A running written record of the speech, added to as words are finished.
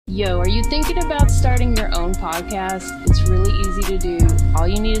Yo, are you thinking about starting your own podcast? It's really easy to do. All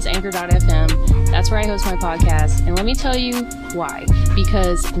you need is Anchor.fm. That's where I host my podcast. And let me tell you why.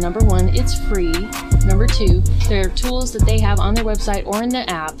 Because number one, it's free. Number two, there are tools that they have on their website or in the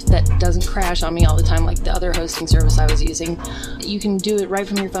app that doesn't crash on me all the time like the other hosting service I was using. You can do it right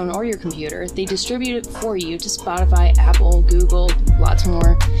from your phone or your computer. They distribute it for you to Spotify, Apple, Google, lots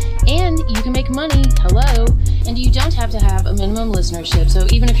more. And you can make money. Hello. And you don't have to have a minimum listenership. So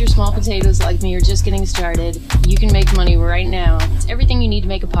even if you're small potatoes like me or just getting started, you can make money right now. It's everything you need to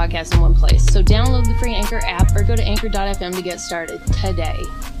make a podcast in one place. So download the free Anchor app or go to Anchor.fm to get started today.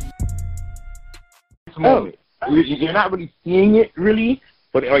 You're not really seeing it really,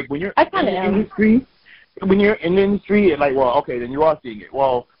 but like when you're in the industry, it's like, well, okay, then you are seeing it.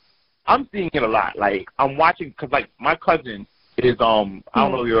 Well, I'm seeing it a lot. Like I'm watching because like my cousin is I don't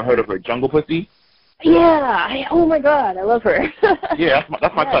know if you ever heard of her, Jungle Pussy. Yeah. Oh my God, I love her. Yeah,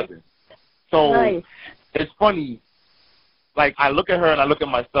 that's my cousin. So nice. It's funny. Like I look at her and I look at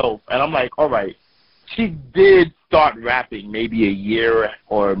myself, and I'm like, all right, she did start rapping maybe a year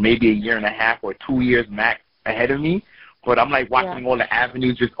or maybe a year and a half or 2 years max ahead of me. But I'm like watching all the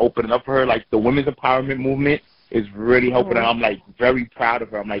avenues just opening up for her. Like the women's empowerment movement is really helping her. I'm like very proud of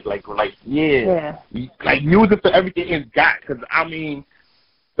her. I'm like yeah. Like music for everything is got. Because I mean,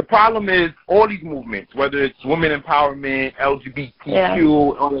 the problem is all these movements, whether it's women empowerment,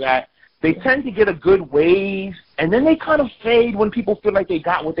 LGBTQ, all of that, they tend to get a good wave, and then they kind of fade when people feel like they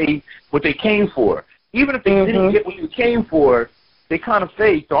got what they came for. Even if they didn't get what you came for, they kind of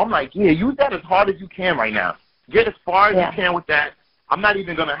fade. So I'm like, yeah, use that as hard as you can right now. Get as far as you can with that. I'm not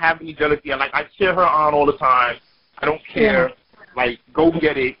even going to have any jealousy. I cheer her on all the time. I don't care. Yeah. Like, go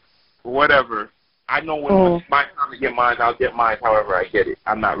get it, whatever. I know when it's my time to get mine, I'll get mine however I get it.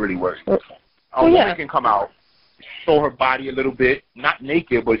 I'm not really worried. A woman can come out, show her body a little bit, not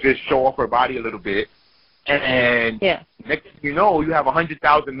naked, but just show off her body a little bit. And next thing you know, you have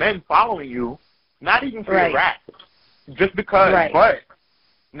 100,000 men following you, not even for your rap, just because. But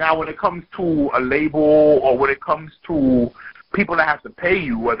now when it comes to a label or when it comes to people that have to pay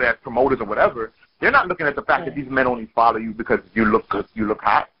you, whether that's promoters or whatever, they're not looking at the fact that these men only follow you because you look good, you look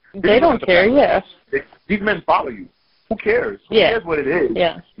hot. They don't care, These men follow you. Who cares? Who cares what it is?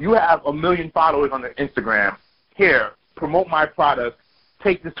 Yeah. You have 1 million followers on the Instagram. Here, promote my product,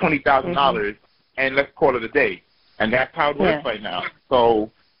 take this $20,000, and let's call it a day. And that's how it works right now. So,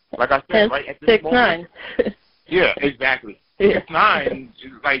 like I said, right at this moment. 6ix9ine. Yeah, exactly. 6ix9ine,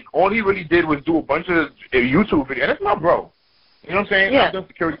 like, all he really did was do a bunch of YouTube videos. And that's my bro. You know what I'm saying? Yeah. I've done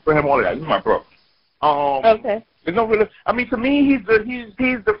security for him, all of that. He's my bro. Okay. There's no really. I mean, to me, he's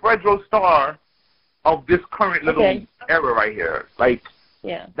the Fredro Starr of this current little era right here. Like,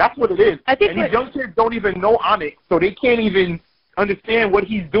 that's what it is. I think and these young kids don't even know Onyx, so they can't even understand what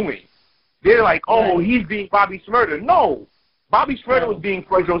he's doing. They're like, oh, he's being Bobby Shmurda. No, Bobby Shmurda was being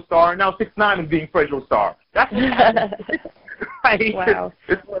Fredro Starr, and now 6ix9ine is being Fredro Starr. That's what happened. Like,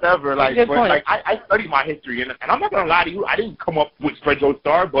 it's whatever. Like, but, like I study my history, and I'm not gonna lie to you, I didn't come up with Fredro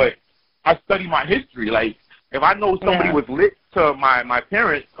Starr, but I study my history. Like, if I know somebody was lit to my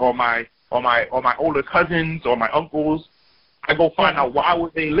parents or my older cousins or my uncles, I go find out why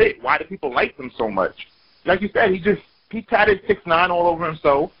was they lit. Why do people like them so much? Like you said, he tatted 6ix9ine all over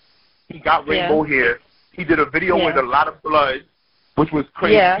himself. He got rainbow hair. He did a video with a lot of blood, which was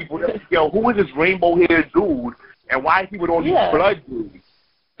crazy. People were like, yo, who is this rainbow haired dude, and why is he with all these blood dudes?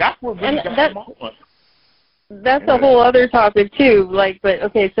 That's what really got him on. That's a whole other topic too. Like, but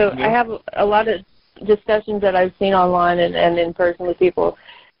okay, so I have a lot of discussions that I've seen online and in person with people.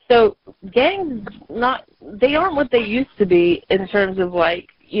 So gangs they aren't what they used to be in terms of, like,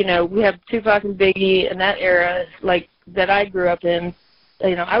 you know, we have Tupac and Biggie and that era, like, that I grew up in.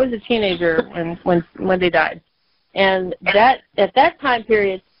 You know, I was a teenager when they died. And that at that time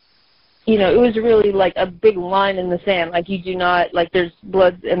period, you know, it was really like a big line in the sand. Like, you do not, like, there's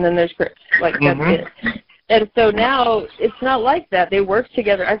Bloods and then there's Crips. Like, that's it. And so now it's not like that. They work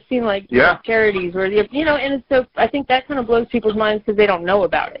together. I've seen, like, charities where, you know, and so I think that kind of blows people's minds because they don't know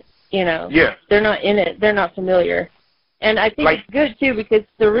about it, you know. Yeah. They're not in it. They're not familiar. And I think it's good, too, because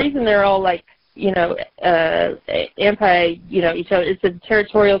the reason they're all, like, you know, anti, you know, each other, it's a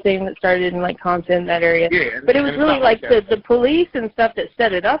territorial thing that started in, like, Compton, that area. Yeah, but it was really, like, the police and stuff that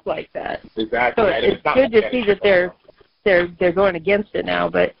set it up like that. Exactly. So it's good to see that they're going against it now,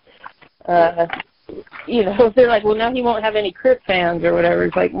 but, you know, if they're like, well, now he won't have any Crip fans or whatever,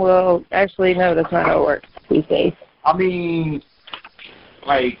 it's like, well, actually, no, that's not how it works these days. I mean,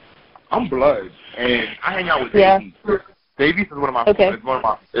 like, I'm Blood, and I hang out with Davies. Davies is one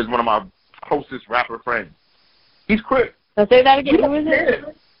of my closest rapper friends. He's Crip. Now say that again. Who is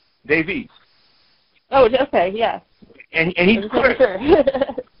it? Dave. Oh, okay, yeah. And he's Crip. Sure.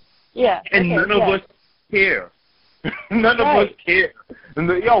 Yeah. And none of us care. None of us care.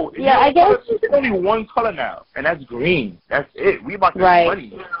 And I guess there's only one color now, and that's green. That's it. We about to make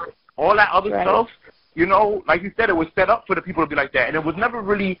money. All that other stuff, like you said, it was set up for the people to be like that. And it was never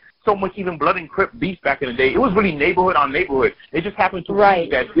really so much even Blood and Crip beef back in the day. It was really neighborhood on neighborhood. It just happened to be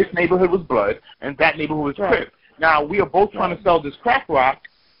that this neighborhood was Blood and that neighborhood was Crip. Now, we are both trying to sell this crack rock,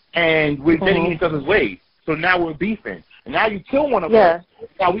 and we're getting in each other's way. So now we're beefing. And now you kill one of us.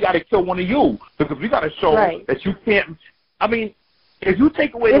 Now we got to kill one of you because we got to show that you can't. I mean, if you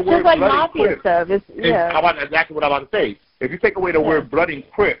take away the word like Blood mafia and Crip, stuff. Exactly what I'm about to say. If you take away the word Blood and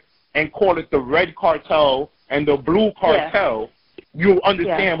Crip and call it the red cartel and the blue cartel, you'll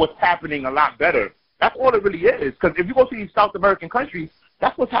understand what's happening a lot better. That's all it really is. Because if you go to these South American countries,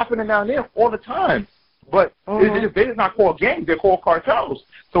 that's what's happening down there all the time. But they're not called gangs; they're called cartels.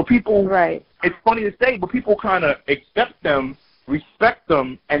 So people, it's funny to say, but people kind of accept them, respect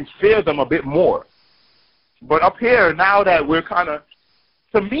them, and fear them a bit more. But up here, now that we're kind of,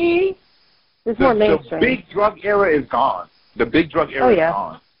 to me, the big drug era is gone. The big drug era is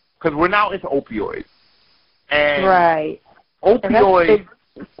gone because we're now into opioids, and opioids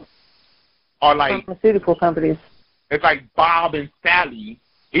are like pharmaceutical companies. It's like Bob and Sally.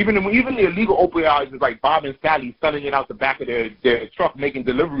 Even the illegal opioids is like Bob and Sally selling it out the back of their truck, making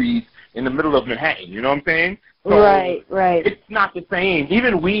deliveries in the middle of Manhattan. You know what I'm saying? So right. It's not the same.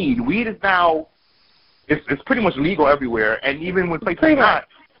 Even weed is now, it's pretty much legal everywhere. And even when places are not,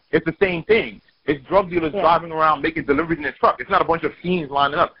 it's the same thing. It's drug dealers driving around making deliveries in their truck. It's not a bunch of fiends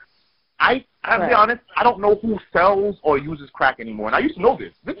lining up. I'll be honest, I don't know who sells or uses crack anymore. And I used to know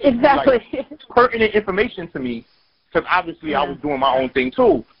this. This is like pertinent information to me. Because obviously I was doing my own thing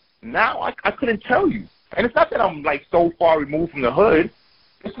too. Now I couldn't tell you. And it's not that I'm like so far removed from the hood.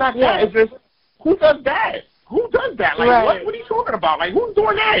 It's not that. It's just, who does that? Who does that? Like, what are you talking about? Like, who's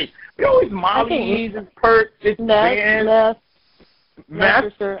doing that? You know, it's Molly, it's Perks, it's meth.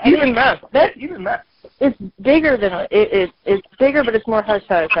 Even meth. It's bigger than it's bigger, but it's more hush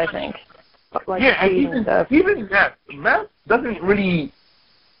hush, I think. Like and even meth doesn't really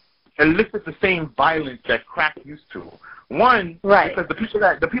elicit the same violence that crack used to. One, because the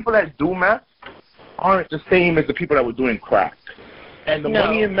people that do meth aren't the same as the people that were doing crack. And the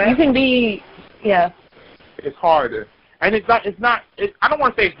money in meth, you can be, it's harder. And I don't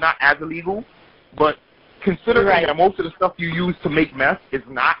want to say it's not as illegal, but considering that most of the stuff you use to make meth is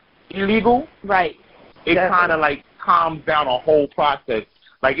not illegal, it kind of like calms down a whole process.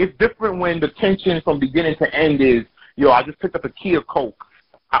 Like, it's different when the tension from beginning to end is, I just picked up a key of coke.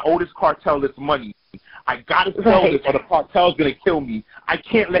 I owe this cartel this money. I got to sell this or the cartel's going to kill me. I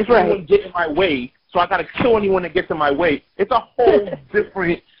can't let anyone get in my way, so I got to kill anyone that gets in my way. It's a whole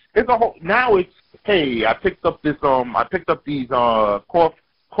different, now it's, hey, I picked up these cough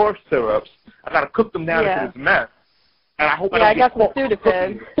syrups. I got to cook them down into this mess. And I hope I don't get caught.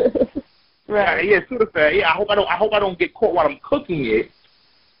 Sudafed. Sudafed. I hope I don't get caught while I'm cooking it.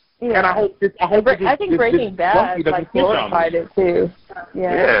 Yeah. And I think Breaking Bad glorified it too.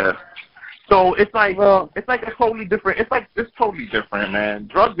 Yeah. So it's like a totally different. It's totally different, man.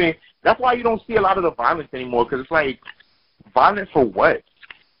 Drugs. That's why you don't see a lot of the violence anymore, because it's like, violence for what?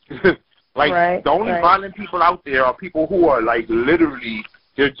 The only violent people out there are people who are like literally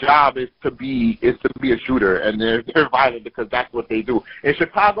their job is to be a shooter, and they're violent because that's what they do. In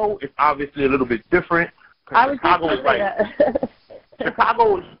Chicago, it's obviously a little bit different. Chicago is like.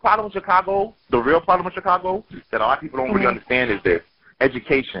 Chicago, the real problem with Chicago that a lot of people don't really understand is this: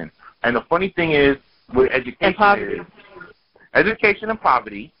 education. And the funny thing is, with education and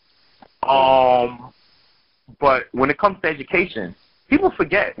poverty. But when it comes to education, people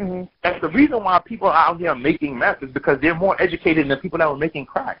forget that the reason why people are out here making meth is because they're more educated than the people that were making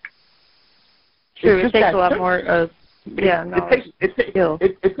crack. True, it takes a lot more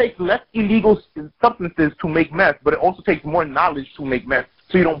it takes less illegal substances to make meth, but it also takes more knowledge to make meth,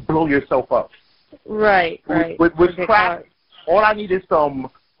 so you don't blow yourself up. Right. With crack, all I need is some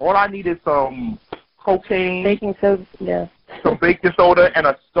cocaine, baking soda, some baking soda, and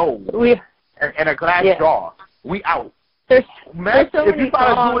a stove, and a glass jar. We out. Meth, if you try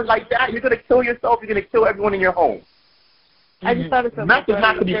to do it like that, you're gonna kill yourself. You're gonna kill everyone in your home. I just thought of something. Meth is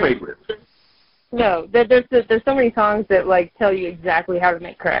not to be played with. No, there's so many songs that like tell you exactly how to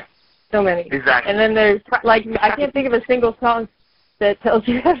make crack. So many. Exactly. And then there's like I can't think of a single song that tells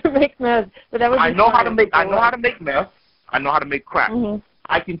you how to make meth. But that would be I know how to make meth. I know how to make crack.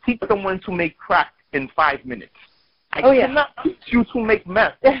 I can teach someone to make crack in 5 minutes. I cannot teach you to make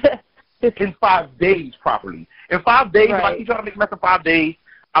meth in 5 days properly. In 5 days, if I teach you how to make meth in 5 days,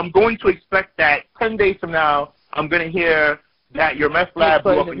 I'm going to expect that 10 days from now, I'm going to hear that your meth lab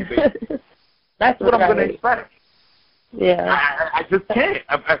blew up in your basement. That's what I'm going to expect. Yeah. I just can't.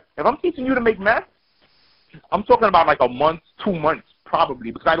 If I'm teaching you to make meth, I'm talking about like a month, 2 months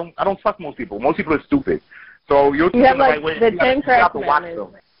probably, because I don't trust most people. Most people are stupid. So you're teaching have the like right way. the 10 crack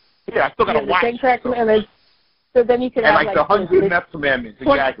commandments. Yeah, I still got to watch. The 10 crack commandments. So then you could and have like the 100 meth commandments,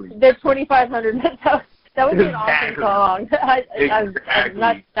 exactly. There's 2,500 meth. That would be an awesome song.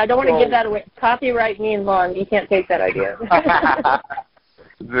 I don't want to give that away. Copyright me and Vaughn. You can't take that idea.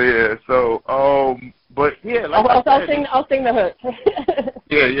 Yeah. So, but yeah, like I'll sing the hook.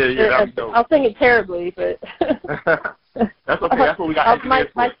 Yeah. That'd be dope. I'll sing it terribly, but that's okay. That's what we got.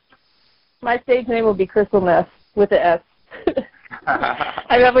 My stage name will be Crystal Meth with an S.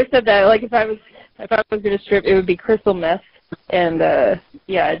 I've always said that. Like if I was going to strip, it would be Crystal Meth, and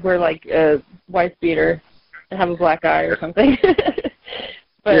I'd wear like a wife beater and have a black eye or something.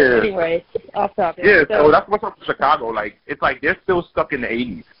 But anyway, off topic. Yeah, so that's what's up with Chicago. Like, it's like they're still stuck in the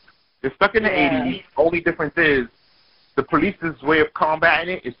 80s. They're stuck in the 80s. The only difference is the police's way of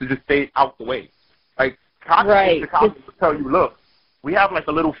combating it is to just stay out the way. Like, Chicago will tell you, look, we have like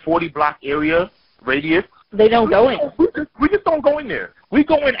a little 40-block area radius. They don't go in. We just don't go in there. We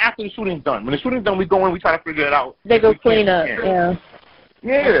go in after the shooting's done. When the shooting's done, we go in, we try to figure it out. They go clean up,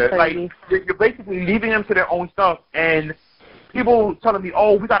 Yeah, like, you're basically leaving them to their own stuff, and people telling me,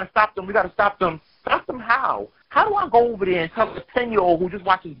 oh, we got to stop them. Stop them how? How do I go over there and tell a 10-year-old who just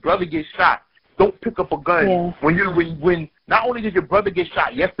watched his brother get shot, don't pick up a gun when not only did your brother get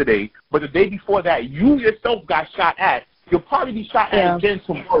shot yesterday, but the day before that, you yourself got shot at. You'll probably be shot at again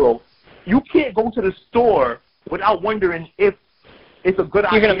tomorrow. You can't go to the store without wondering if it's a good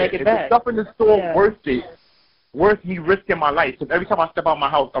idea. You're going to make it back. The stuff in the store worth me risking my life. Because every time I step out of my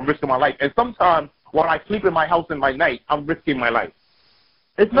house, I'm risking my life. And sometimes while I sleep in my house in my night, I'm risking my life.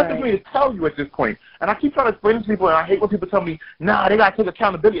 It's nothing for me to tell you at this point. And I keep trying to explain to people, and I hate when people tell me, nah, they got to take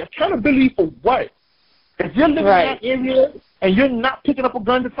accountability. Accountability for what? If you're living in that area and you're not picking up a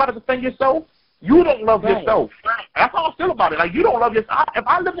gun to try to defend yourself, you don't love yourself. That's how I feel about it. Like, you don't love yourself. If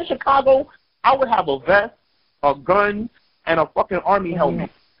I lived in Chicago, I would have a vest, a gun, and a fucking army helmet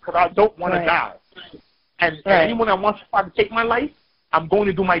because I don't want to die. And anyone that wants to try to take my life, I'm going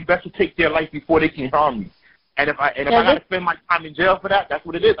to do my best to take their life before they can harm me. And if I got to spend my time in jail for that, that's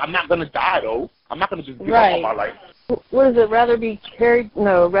what it is. I'm not going to die, though. I'm not going to just give up on my life. What is it? Rather be carried?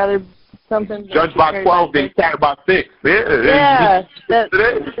 No, rather something. Judged by 12, they carried by 6. Yeah,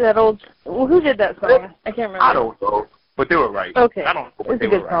 that old. Well, who did that song? I can't remember. I don't know, but they were right. Okay, I don't know, but it's they a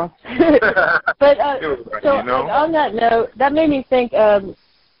good were song. right. But they were right, so you know? on that note, that made me think.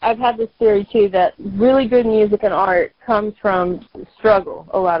 I've had this theory too that really good music and art comes from struggle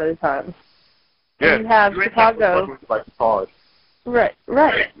a lot of the time. Yeah, you have Chicago. Right.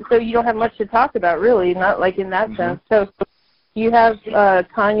 So you don't have much to talk about, really, not like in that sense. So you have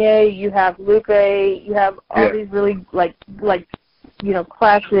Kanye, you have Lupe, you have all these really like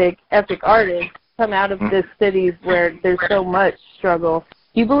classic, epic artists come out of the cities where there's so much struggle.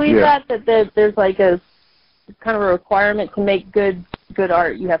 Do you believe that there's like a kind of a requirement to make good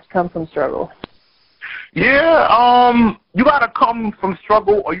art? You have to come from struggle. Yeah, you gotta come from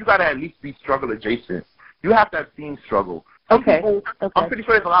struggle, or you gotta at least be struggle adjacent. You have to have seen struggle. I'm pretty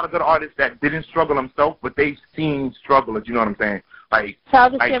sure there's a lot of good artists that didn't struggle themselves, but they've seen struggle. You know what I'm saying? Like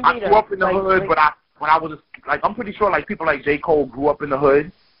I grew up in the hood, but I'm pretty sure like people like J. Cole grew up in the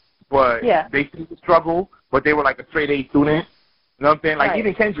hood, but they seen the struggle, but they were like a straight A student. You know what I'm saying? Like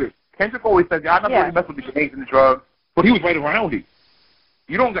even Kendrick always says, I never really messed with the gangs and the drugs, but he was right around it.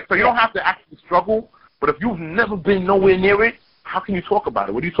 You don't have to actually struggle. But if you've never been nowhere near it, how can you talk about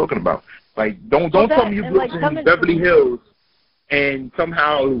it? What are you talking about? Like, don't tell me you grew up in Beverly Hills and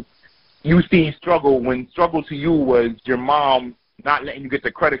somehow you see struggle when struggle to you was your mom not letting you get the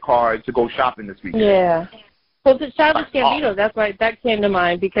credit card to go shopping this weekend. Yeah. Well, the Childish Gambino, that's why that came to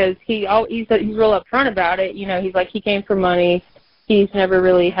mind because he's real upfront about it. You know, he's like he came for money. He's never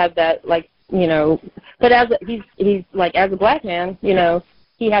really had that but he's like as a black man,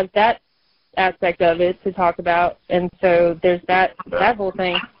 he has that aspect of it to talk about, and so there's that whole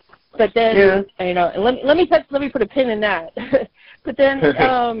thing. But then let me put a pin in that. But then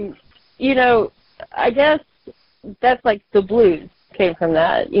I guess that's like the blues came from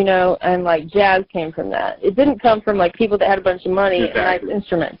that, and like jazz came from that. It didn't come from like people that had a bunch of money and nice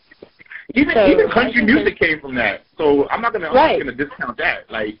instruments. Even country music came from that. So I'm not gonna discount that.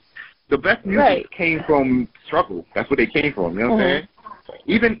 Like the best music came from struggle. That's where they came from. You know what I'm saying?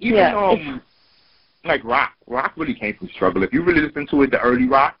 Even like rock really came from struggle. If you really listen to it, the early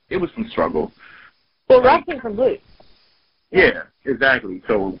rock, it was from struggle. Well, rock came from blues. Yeah, exactly.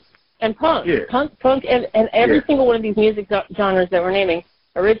 So. And punk, yeah. punk, and every single one of these music genres that we're naming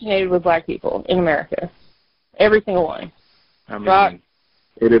originated with black people in America. Every single one. I mean, rock.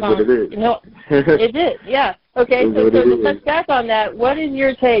 It is what it is. No, it did. Yeah. Okay. So to touch back on that, what is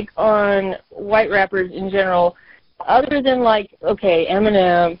your take on white rappers in general, other than like, okay,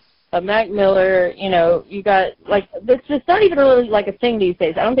 Eminem, Mac Miller, you know, you got like it's not even really like a thing these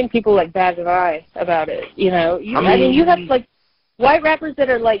days. I don't think people like bat an eye about it. You know, I mean, you have like white rappers that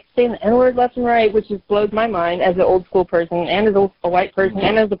are like saying the N-word left and right, which just blows my mind as an old school person and as a white person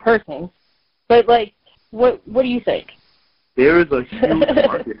and as a person. But like, what do you think? There is a huge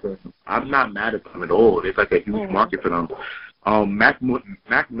market for them. I'm not mad at them at all. There's like a huge market for them. Mac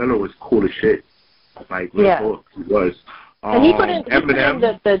Miller was cool as shit. Like, he was. And he couldn't.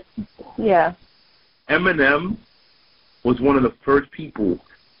 Eminem. Yeah. Eminem was one of the first people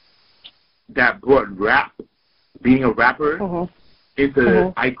that brought rap, being a rapper,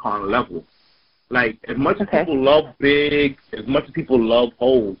 into icon level. Like, as much as people love Big, as much as people love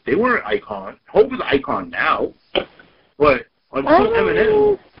Hov, they weren't icon. Hov is an icon now, but until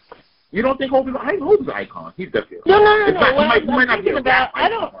Eminem, you don't think Hov is an icon? He's definitely no. He might not be a rap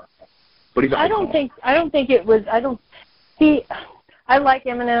icon, but he's an icon. I don't think it was. I like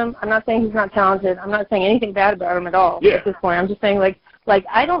Eminem. I'm not saying he's not talented. I'm not saying anything bad about him at all at this point. I'm just saying like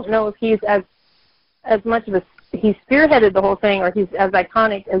I don't know if he's as much of a he spearheaded the whole thing, or he's as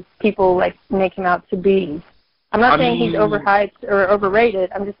iconic as people like make him out to be. I'm not saying he's overhyped or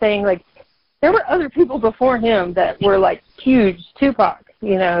overrated. I'm just saying like there were other people before him that were like huge. Tupac,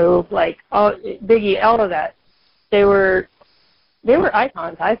 you know, like Biggie, all of that. They were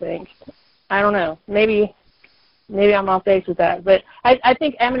icons. I think. I don't know. Maybe I'm off base with that, but I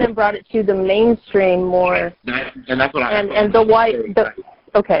think Eminem brought it to the mainstream more. And that's what and the white.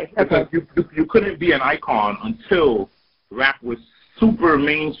 Okay. Because you couldn't be an icon until rap was super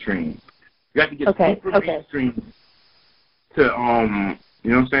mainstream. You had to get super mainstream to you know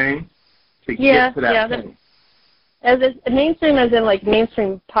what I'm saying? To get to that point. As a mainstream, as in like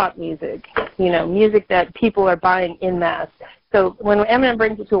mainstream pop music, you know, music that people are buying in mass. So when Eminem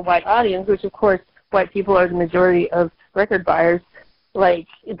brings it to a white audience, which of course white people are the majority of record buyers, like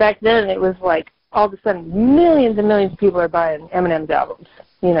back then it was like all of a sudden millions and millions of people are buying Eminem's albums.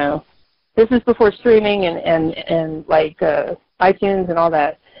 You know, this is before streaming and like iTunes and all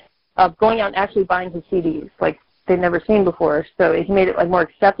that. Going out and actually buying his CDs like they'd never seen before. So he made it like more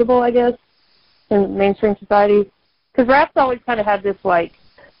acceptable, I guess, in mainstream society. Because rap's always kind of had this like,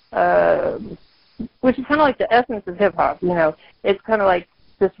 which is kind of like the essence of hip hop. You know, it's kind of like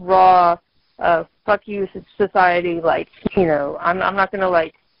this raw, fuck you society. Like, you know, I'm not gonna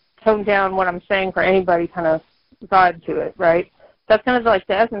like tone down what I'm saying for anybody kind of vibe to it, right? That's kind of like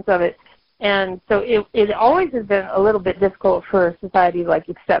the essence of it. And so it always has been a little bit difficult for society to like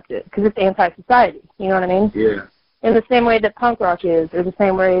accept it because it's anti-society. You know what I mean? Yeah. In the same way that punk rock is, or the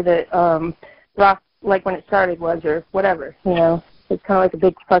same way that rock, like when it started was, or whatever. You know, it's kind of like a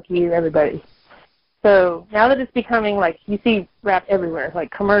big fuck you to everybody. So now that it's becoming like, you see rap everywhere, like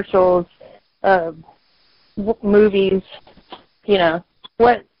commercials, movies, you know,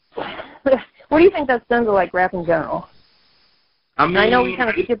 what do you think that's done to like rap in general? I mean, I know we kind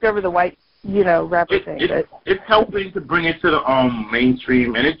of skipped over the white, you know, rapper thing, but it's helping to bring it to the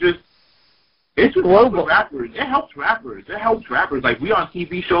mainstream, and it's just global. Rappers. It helps rappers. It helps rappers. Like, we on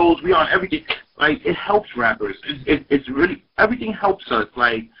TV shows, we on everything. Like, it helps rappers. It's really, everything helps us.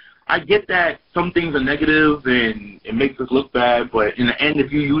 Like, I get that some things are negative and it makes us look bad, but in the end,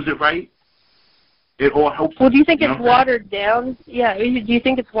 if you use it right, it all helps. Well, do you think it's watered down? Yeah. Do you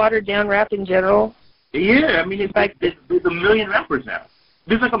think it's watered down rap in general? Yeah. I mean, there's a million rappers now.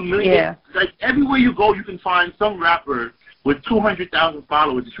 There's like a million. Yeah. Like, everywhere you go, you can find some rapper with 200,000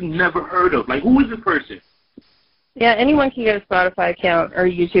 followers that you never heard of. Like, who is this person? Yeah, anyone can get a Spotify account or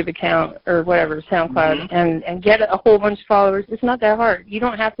a YouTube account or whatever, SoundCloud, and get a whole bunch of followers. It's not that hard. You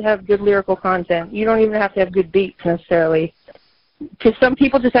don't have to have good lyrical content. You don't even have to have good beats necessarily. Because some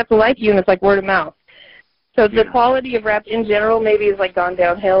people just have to like you, and it's like word of mouth. So the quality of rap in general maybe is like gone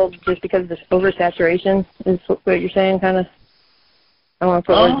downhill just because of this oversaturation is what you're saying, kind of. I want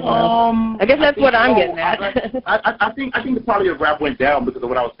to put words in your mouth. I guess that's what I'm getting at. I think the quality of rap went down because of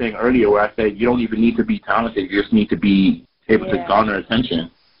what I was saying earlier, where I said you don't even need to be talented. You just need to be able to garner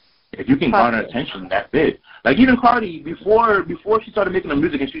attention. If you can garner attention, that's it. Like, even Cardi, before she started making the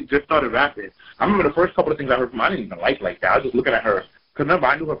music and she just started rapping, I remember the first couple of things I heard from her, I didn't even like that. I was just looking at her. Because remember,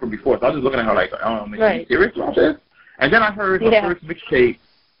 I knew her from before, so I was just looking at her like, is she serious about this? And then I heard her first mixtape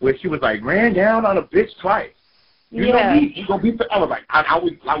where she was like, ran down on a bitch twice. You gonna be forever. Like, I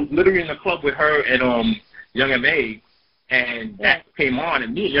was literally in the club with her and Young M.A., And that came on,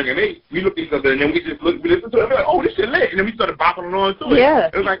 and me and Young M.A, we looked at each other, and then we listened to it, and we're like, oh, this shit lit. And then we started bopping along to it. Yeah.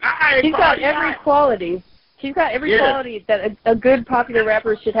 It was like, all right, She's got every quality. She's got every quality that a good popular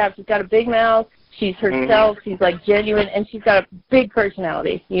rapper should have. She's got a big mouth. She's herself. She's like genuine, and she's got a big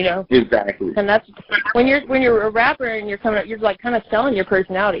personality. You know. Exactly. And that's when you're a rapper and you're coming up, you're like kind of selling your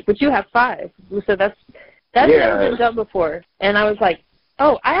personality. But you have 5, so that's never been done before. And I was like,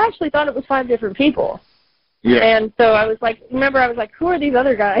 oh, I actually thought it was 5 different people. Yeah. And so I was like, who are these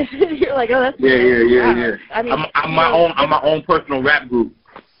other guys? You're like, oh, that's yeah. I mean, I'm my own personal rap group.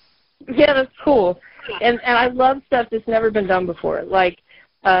 Yeah, that's cool. And I love stuff that's never been done before. Like,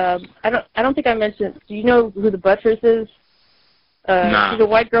 I don't think I mentioned. Do you know who the Buttress is? Nah. She's a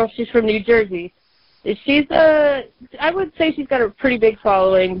white girl. She's from New Jersey. She's I would say she's got a pretty big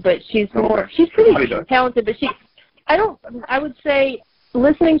following, but she's pretty talented. But I would say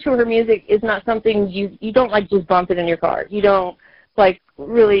listening to her music is not something you don't like just bump it in your car. You don't like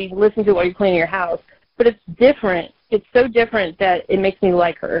really listen to it while you're cleaning your house. But it's different. It's so different that it makes me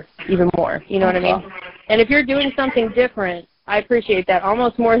like her even more. You know what I mean? And if you're doing something different, I appreciate that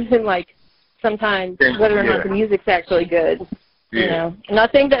almost more than like sometimes whether or not the music's actually good. You know, I'm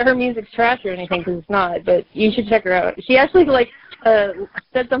not saying that her music's trash or anything because it's not, but you should check her out. She actually like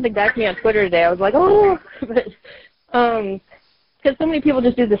said something back to me on Twitter today. I was like, oh, but because so many people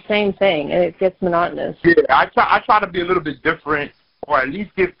just do the same thing and it gets monotonous. Yeah, I try to be a little bit different, or at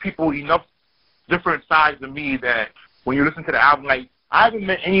least give people enough different sides of me that when you listen to the album, like, I haven't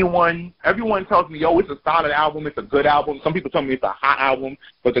met anyone, everyone tells me, yo, it's a solid album, it's a good album. Some people tell me it's a hot album,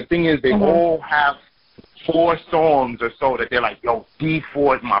 but the thing is they all have 4 songs or so that they're like, yo, these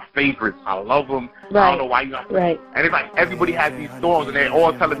 4 is my favorites. I love them. Right. I don't know why you not. Right. And it's like everybody has these songs and they're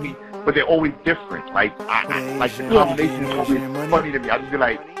all telling me, but they're always different. Like, like the combination is always funny to me. I just be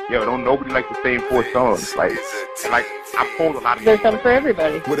like, yo, don't nobody like the same 4 songs. Like I pulled a lot of. There's some for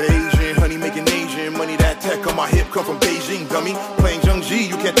everybody. With Asian honey making Asian money, that tech on my hip come from Beijing, dummy. Playing Jung Ji,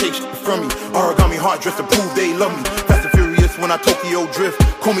 you can't take shit from me. Origami heart dressed to prove they love me. Fast and Furious when I Tokyo drift.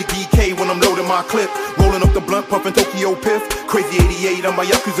 Call me DK when I'm loading my clip. Rolling up the blunt, puffing Tokyo piff. Crazy 88 on my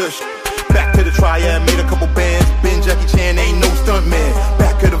Yakuza shit. Back to the triad, made a couple bands. Ben Jackie Chan ain't no stunt man.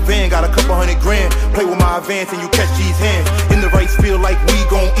 Back of the van, got a couple $100 grand. Play with my advance and you catch these hands. In the rice field like we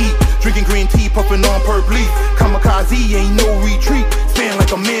gon' eat. Drinking green tea, puffing on purple leaf. Kamikaze ain't no retreat. Stand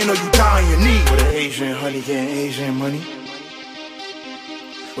like a man or you die on your knee. With an Asian honey getting Asian money.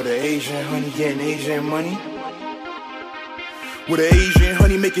 With an Asian honey getting Asian money. With an Asian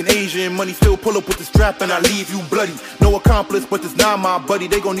honey making Asian money. Still pull up with the strap and I leave you bloody. No accomplice, but it's not my buddy.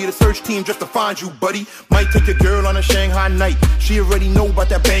 They gon' need a search team just to find you, buddy. Might take your girl on a Shanghai night. She already know about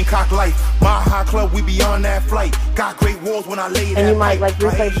that Bangkok life. My high club, we be on that flight. Got great walls when I lay that. And you might like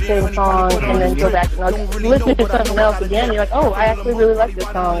replay the same song and then go back and like, listen to something else again. You're like, oh, I actually really like this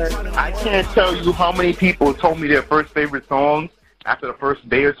song. Or, I can't tell you how many people told me their first favorite songs after the first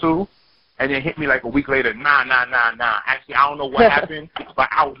day or two. And then hit me like a week later, nah. Actually, I don't know what happened, but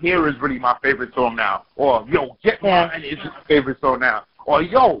Out Here is really my favorite song now. Or, yo, Get Mine is my favorite song now. Or,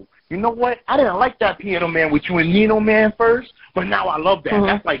 yo, you know what? I didn't like that Piano Man with you and Nino Man first, but now I love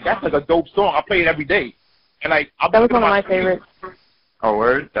that. That's like a dope song. I play it every day. And like, that was one of my favorites. Oh,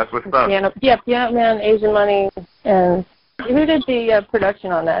 word? That's what's up. Piano Man, Asian Money, and who did the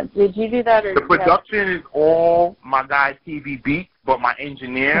production on that? Did you do that? Or the production is all my guy TV Beat, but my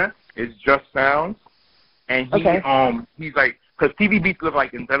engineer is Just Sounds, and he's like, because TV Beats live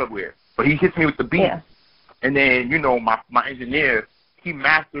like in Delaware, but he hits me with the beat, and then you know my engineer, he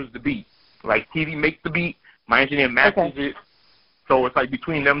masters the beat. Like TV makes the beat, my engineer masters it, so it's like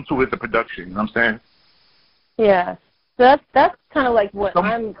between them two is the production. You know what I'm saying? Yeah, so that's kind of like what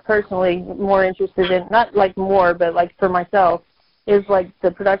I'm personally more interested in. Not like more, but like for myself, is like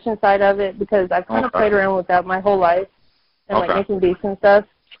the production side of it because I've kind of played around with that my whole life and like making beats and stuff.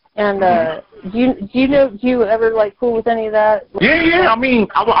 And do you ever like fool with any of that? Yeah. I mean,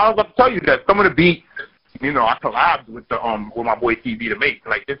 I was about to tell you that some of the beats, you know, I collabed with with my boy TV to make.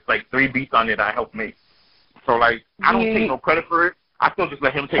 Like there's like 3 beats on it that I helped make. So like I don't take no credit for it. I still just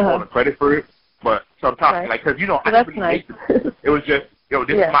let him take all the credit for it. But sometimes like because you know I didn't really make it. It was just this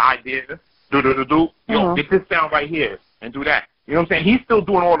is my idea. Do. Yo, get this sound right here and do that. You know what I'm saying? He's still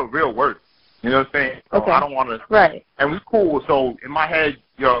doing all the real work. You know what I'm saying? So I don't want to. Right. And we cool. So in my head,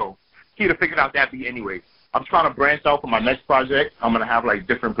 yo, he'd have figured out that beat anyway. I'm trying to branch out for my next project. I'm going to have like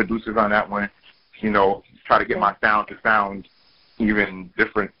different producers on that one. You know, try to get my sound to sound even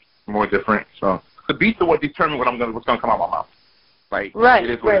different, more different. So the beats are what determine what's going to come out of my mouth. Like right.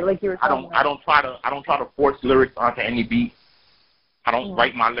 Like you were saying. I don't try to force lyrics onto any beat. I don't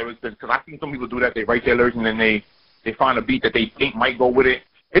write my lyrics because I've seen some people do that. They write their lyrics and then they they find a beat that they think might go with it.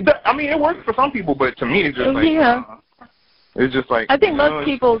 It works for some people, but to me, it's just like, it's just like. I think most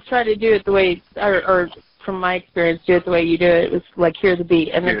people try to do it the way, or from my experience, do it the way you do it. It's like, hear the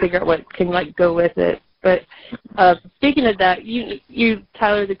beat and then figure out what can like go with it. But speaking of that, you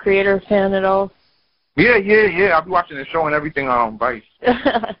Tyler, the Creator, fan at all? Yeah. I'll be watching the show and everything on Vice.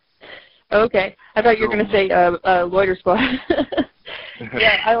 Okay, I thought you were going to say Loiter Squad.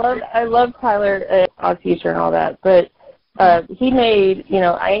 Yeah, I love Tyler Odd Future and all that, but he made,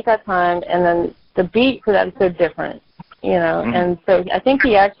 I Ain't Got Time, and then the beat for that is so different, and so I think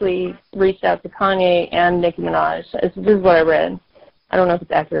he actually reached out to Kanye and Nicki Minaj. This is what I read. I don't know if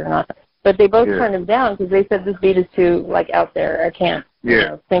it's accurate or not, but they both turned him down because they said this beat is too like out there. I can't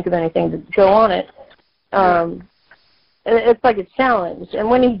think of anything to go on it. It's like a challenge, and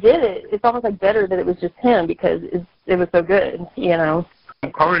when he did it, it's almost like better that it was just him because it was so good.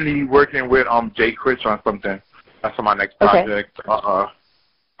 I'm currently working with Jay Chris on something. That's for my next project. I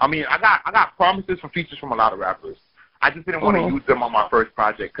got promises for features from a lot of rappers. I just didn't want to use them on my first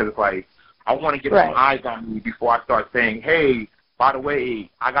project because it's like I want to get some eyes on me before I start saying, hey, by the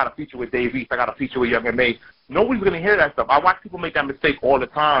way, I got a feature with Dave East, I got a feature with Young M.A. Nobody's going to hear that stuff. I watch people make that mistake all the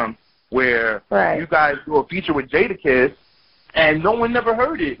time where you guys do a feature with Jadakiss and no one never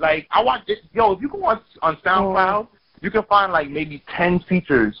heard it. Like, I watch this. Yo, if you go on SoundCloud, you can find like maybe 10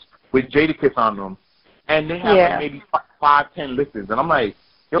 features with Jadakiss on them. And they have like maybe 5-10 listens. And I'm like,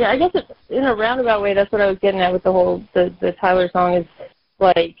 yeah, I guess it's, in a roundabout way, that's what I was getting at with the whole, the Tyler song is,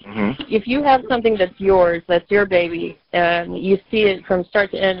 like, if you have something that's yours, that's your baby, and you see it from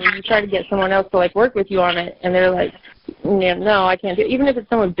start to end, and you try to get someone else to, like, work with you on it, and they're like, no, I can't do it. Even if it's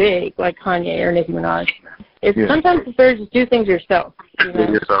someone big, like Kanye or Nicki Minaj, sometimes it's better to just do things yourself,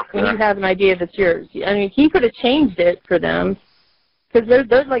 when you have an idea that's yours. I mean, he could have changed it for them, because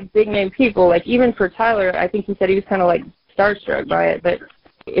they're like, big-name people. Like, even for Tyler, I think he said he was kind of, like, starstruck by it, but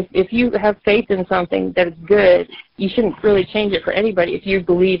if you have faith in something that is good, you shouldn't really change it for anybody if you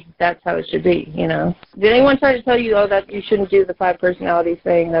believe that's how it should be, Did anyone try to tell you, that you shouldn't do the 5 personalities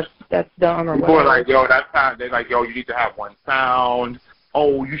thing, that's dumb or whatever? People are like, yo, that's how, they're like, yo, you need to have one sound.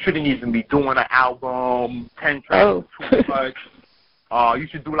 Oh, you shouldn't even be doing an album, 10 tracks too much. You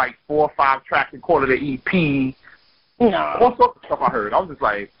should do like 4 or 5 tracks and call it an EP. No. All sorts of stuff I heard. I was just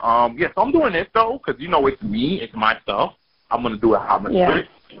like, yes, I'm doing this, though, because, it's me, it's my stuff. I'm going to do it how I'm going to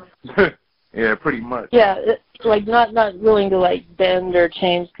do it. Yeah, pretty much. Yeah, like not willing to, like, bend or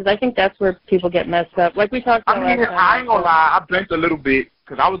change, because I think that's where people get messed up. Like we talked about last time. I ain't going to lie. I bent a little bit,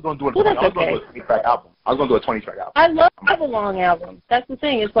 because I was going to do a 20-track album. I was going to do a 20-track album. I love a long album. That's the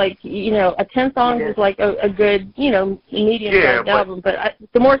thing. It's like, a 10 songs is like a good, medium-sized album, but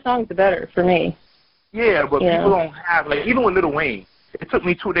the more songs, the better for me. Yeah, but people don't have, like, even with Lil Wayne, it took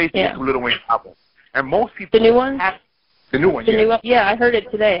me 2 days to get through Lil Wayne's album. And most people The new one? The new one, Yeah, I heard it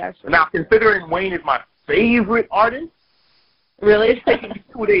today, actually. Now, considering Wayne is my favorite artist, really, it's taking me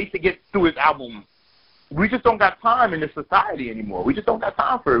 2 days to get through his album. We just don't got time in this society anymore. We just don't got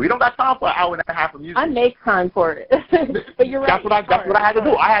time for it. We don't got time for an hour and a half of music. I make time for it. But you're right. That's what I had to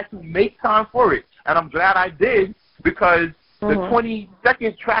do. I had to make time for it. And I'm glad I did, because the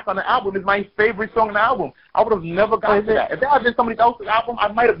 22nd track on the album is my favorite song on the album. I would have never got to that. If that had been somebody else's album, I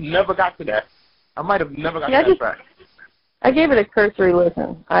might have never got to that. I might have never got to that track. I gave it a cursory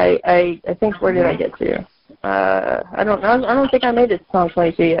listen. I think, where did I get to? I don't think I made it to song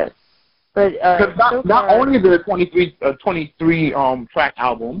 22 yet. But not only the 23 track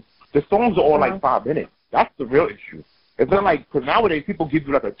album, the songs are all like 5 minutes. That's the real issue. It's not like, because nowadays people give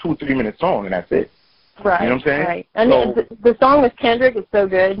you like a 2-3 minute song and that's it. Right. You know what I'm saying? Right. And the song with Kendrick is so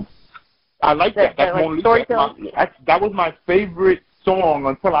good. I like that. That was my favorite song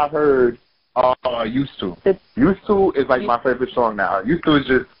until I heard Used To. Used To is like my favorite song now. Used To is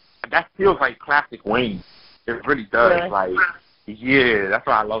just, that feels like classic Wayne. It really does. Really? Like, yeah, that's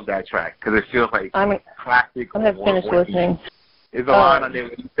why I love that track, because it feels like classic. I have finished listening. There's a line on there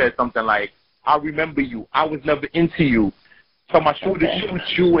where he said something like, I remember you, I was never into you, so my shooter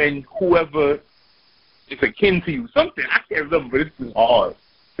shoots you and whoever is akin to you. Something, I can't remember, but this is hard.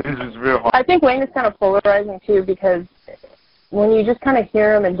 This is real hard. I think Wayne is kind of polarizing, too, because when you just kind of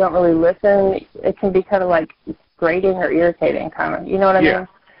hear him and don't really listen, it can be kind of like grating or irritating, kind of. You know what I mean?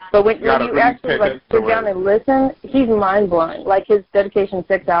 But when you actually like sit down and listen, he's mind-blowing. Like his Dedication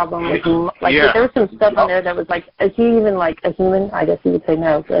 6 album, was, like there was some stuff on there that was like, is he even like a human? I guess he would say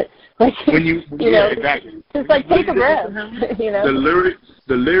no, but like when you know, exactly. Just like take a breath.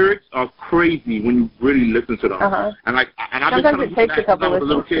 The lyrics are crazy when you really listen to them. And like, and I've sometimes it takes a couple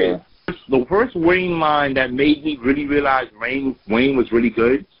listens too. The first Wayne line that made me really realize Wayne was really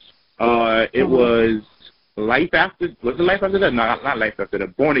good, it was Life After, was it Life After that? No, not Life After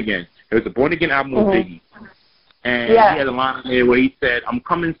that. Born Again. It was a Born Again album with Biggie. And he had a line in there where he said, I'm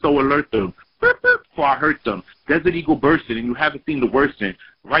coming, so alert them. Before I hurt them. Desert Eagle bursting, and you haven't seen the worsen.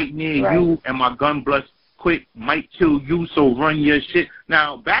 Right near you, and my gun blast quick might kill you, so run your shit.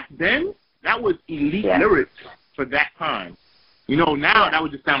 Now, back then, that was elite lyrics for that time. You know, now that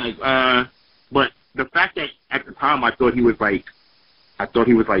would just sound like, but the fact that at the time I thought he was like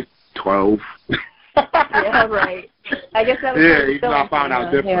 12. Yeah, right. I guess that was I found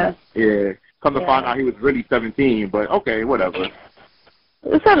out different. Yeah. Come to find out he was really 17, but okay, whatever.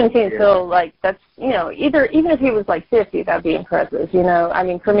 17 still, like, that's, you know, even if he was like 50, that'd be impressive, you know. I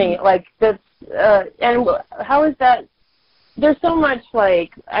mean, for me, like, that's, and how is that? There's so much,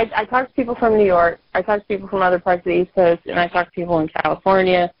 like, I talk to people from New York, I talk to people from other parts of the East Coast, and I talk to people in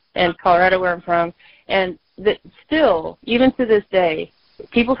California and Colorado, where I'm from, and still, even to this day,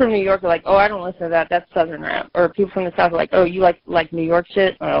 people from New York are like, oh, I don't listen to that, that's Southern rap. Or people from the South are like, oh, you like New York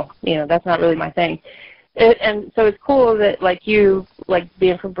shit? Oh, you know, that's not really my thing. And so it's cool that, like, you, like,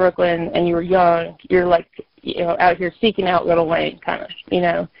 being from Brooklyn and you were young, you're, like, you know, out here seeking out Lil Wayne, kind of, you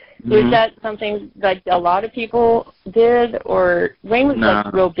know. Mm-hmm. Was that something, like, a lot of people did? Or Wayne was,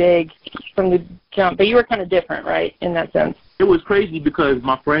 like, real big from the jump, but you were kind of different, right, in that sense? It was crazy because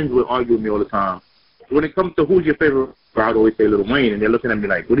my friends would argue with me all the time. When it comes to who's your favorite, I would always say Lil Wayne, and they're looking at me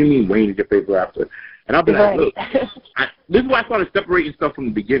like, what do you mean Wayne is your favorite rapper? And I'll be like, look, this is why I started separating stuff from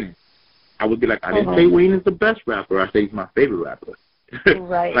the beginning. I would be like, I didn't say Wayne is the best rapper. I say he's my favorite rapper.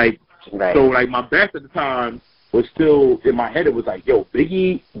 Right. So, like, my best at the time was still, in my head, it was like, yo,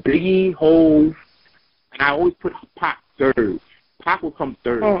 Biggie, Hov, and I always put Pac third. Pac will come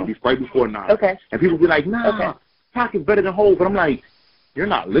third, right before Nas. Okay. And people be like, nah, Pac is better than Hov. But I'm like, you're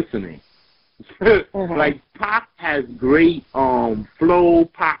not listening. Like, Pac has great flow.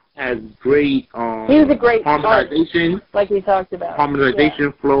 Pac has great he was a great harmonization. Art, like we talked about.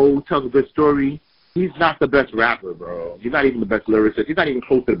 Harmonization, flow, tells a good story. He's not the best rapper, bro. He's not even the best lyricist. He's not even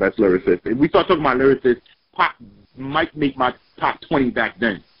close to the best lyricist. If we start talking about lyricists, Pac might make my top 20 back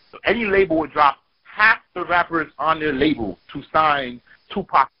then. So any label would drop half the rappers on their label to sign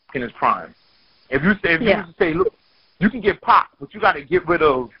Tupac in his prime. If you say, look, you can get Pac, but you got to get rid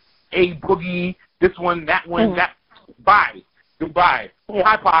of A Boogie, this one, that one, that. Bye. Goodbye. Yeah.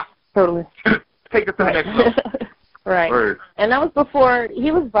 Hi, Pac. Totally. Take us to the next level. Right. Word. And that was before,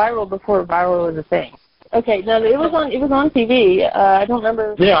 he was viral before viral was a thing. Okay, no, it was on TV. I don't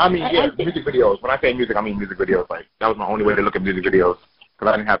remember. Yeah, I mean, music videos. When I say music, I mean music videos. Like, that was my only way to look at music videos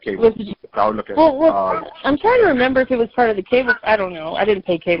because I didn't have cable. So I would look at. Well, I'm trying to remember if it was part of the cable. I don't know. I didn't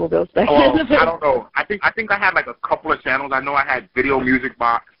pay cable bills back then. I don't know. I think I had like a couple of channels. I know I had Video Music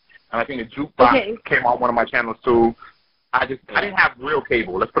Box, and I think the Jukebox came on one of my channels too. I didn't have real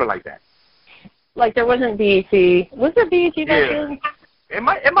cable. Let's put it like that. Like, there wasn't BET. Was there BET back then? It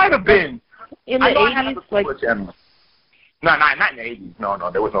might have been. In the 80s? Like, no, not in the 80s.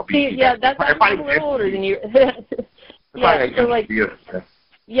 No, there was no BET. Yeah, that's I'm a little older than you. So, like,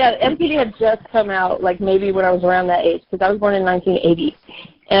 MTV had just come out, like, maybe when I was around that age, because I was born in 1980.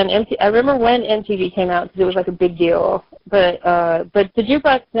 And I remember when MTV came out, because it was, like, a big deal. But the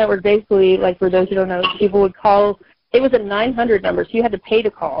Jukebox Network, basically, like, for those who don't know, people would call. It was a 900 number, so you had to pay to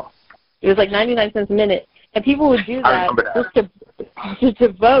call. It was like 99 cents a minute. And people would do that just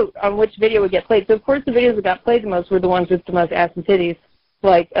to vote on which video would get played. So, of course, the videos that got played the most were the ones with the most ass and titties.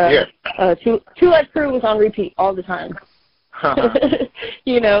 Like, Two Light Crew was on repeat all the time.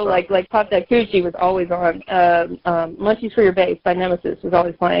 You know, like Pop That Coochie was always on. Munchies for Your Bass by Nemesis was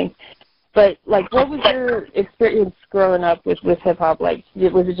always playing. But, like, what was your experience growing up with hip-hop? Like,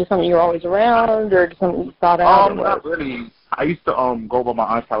 was it just something you were always around or just something you thought out? Not really. I used to go over my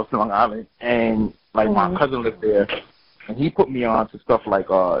aunt's house in Long Island, and, like, my cousin lived there, and he put me on to stuff like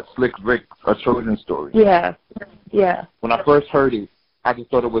Slick Rick, A Children's Story. Yeah. When I first heard it, I just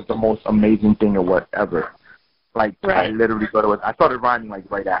thought it was the most amazing thing in whatever. Like, I literally thought it was. I started rhyming, like,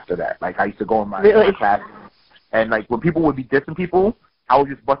 right after that. Like, I used to go in my class, and, like, when people would be dissing people, I would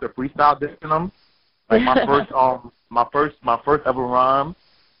just bust a freestyle dissing them. Like, my first ever rhyme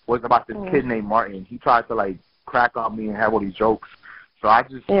was about this kid named Martin. He tried to, like, crack on me and have all these jokes. So I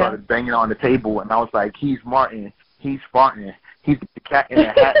just started banging on the table, and I was like, he's Martin, he's farting, he's the cat in the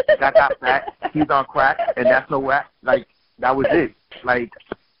hat, that got fat, he's on crack, and that's no whack. Like, that was it. Like,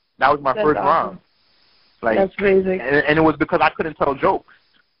 that was my first rhyme. Like, that's crazy. And it was because I couldn't tell jokes.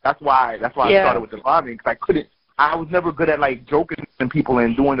 That's why I started with the rhyming, because I was never good at, like, joking and people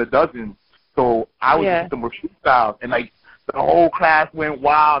and doing a dozen. So I was just them with freestyles, and, like, the whole class went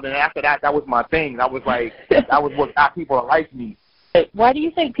wild, and after that, that was my thing. That was, like, that was what got people to like me. Why do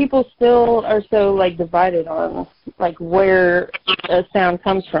you think people still are so, like, divided on, like, where a sound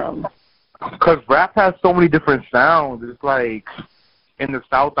comes from? Because rap has so many different sounds. It's like, in the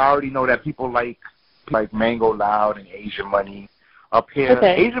South, I already know that people like Mango Loud and Asian Money. Up here,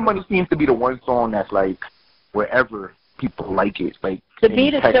 Asian Money seems to be the one song that's, like, wherever people like it. Like, the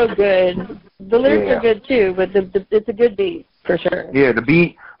beat is so good. The lyrics are good, too, but it's a good beat, for sure. Yeah, the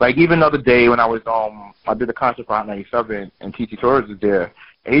beat, like, even the other day when I was, I did a concert for Hot 97, and TT Torres was there,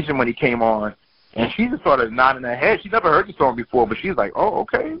 Asian Money came on, and she just started nodding her head. She never heard the song before, but she's like, oh,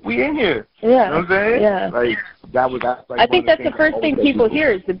 okay, we in here. Yeah. You know what I'm saying? Yeah. Like, that's like, I think that's the first thing people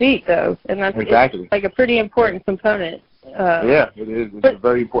hear is the beat, though, and that's exactly. It's like a pretty important component. Yeah, it is. It's a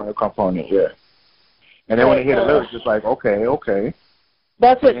very important component, yeah. And then when they hear the lyrics, it's like, okay.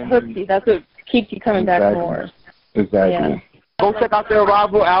 That's what hooks you. That's what keeps you coming back more. Exactly. Yeah. Go check out the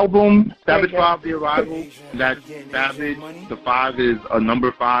Arrival album, Savage 5, The Arrival. That's Savage. The 5 is a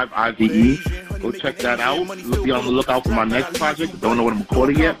number 5, IVE. Go check that out. Be on the lookout for my next project. Don't know what I'm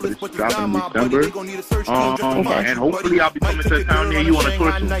recording yet, but it's dropping in December. And hopefully I'll be coming to a town near you on a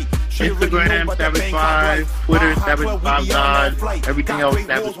tour soon. Instagram, Savage 5, Twitter, Savage 5 God, everything else,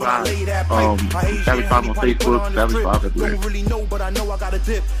 Savage 5. Savage 5 on Facebook, Savage 5 everywhere.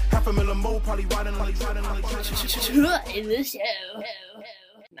 In the show.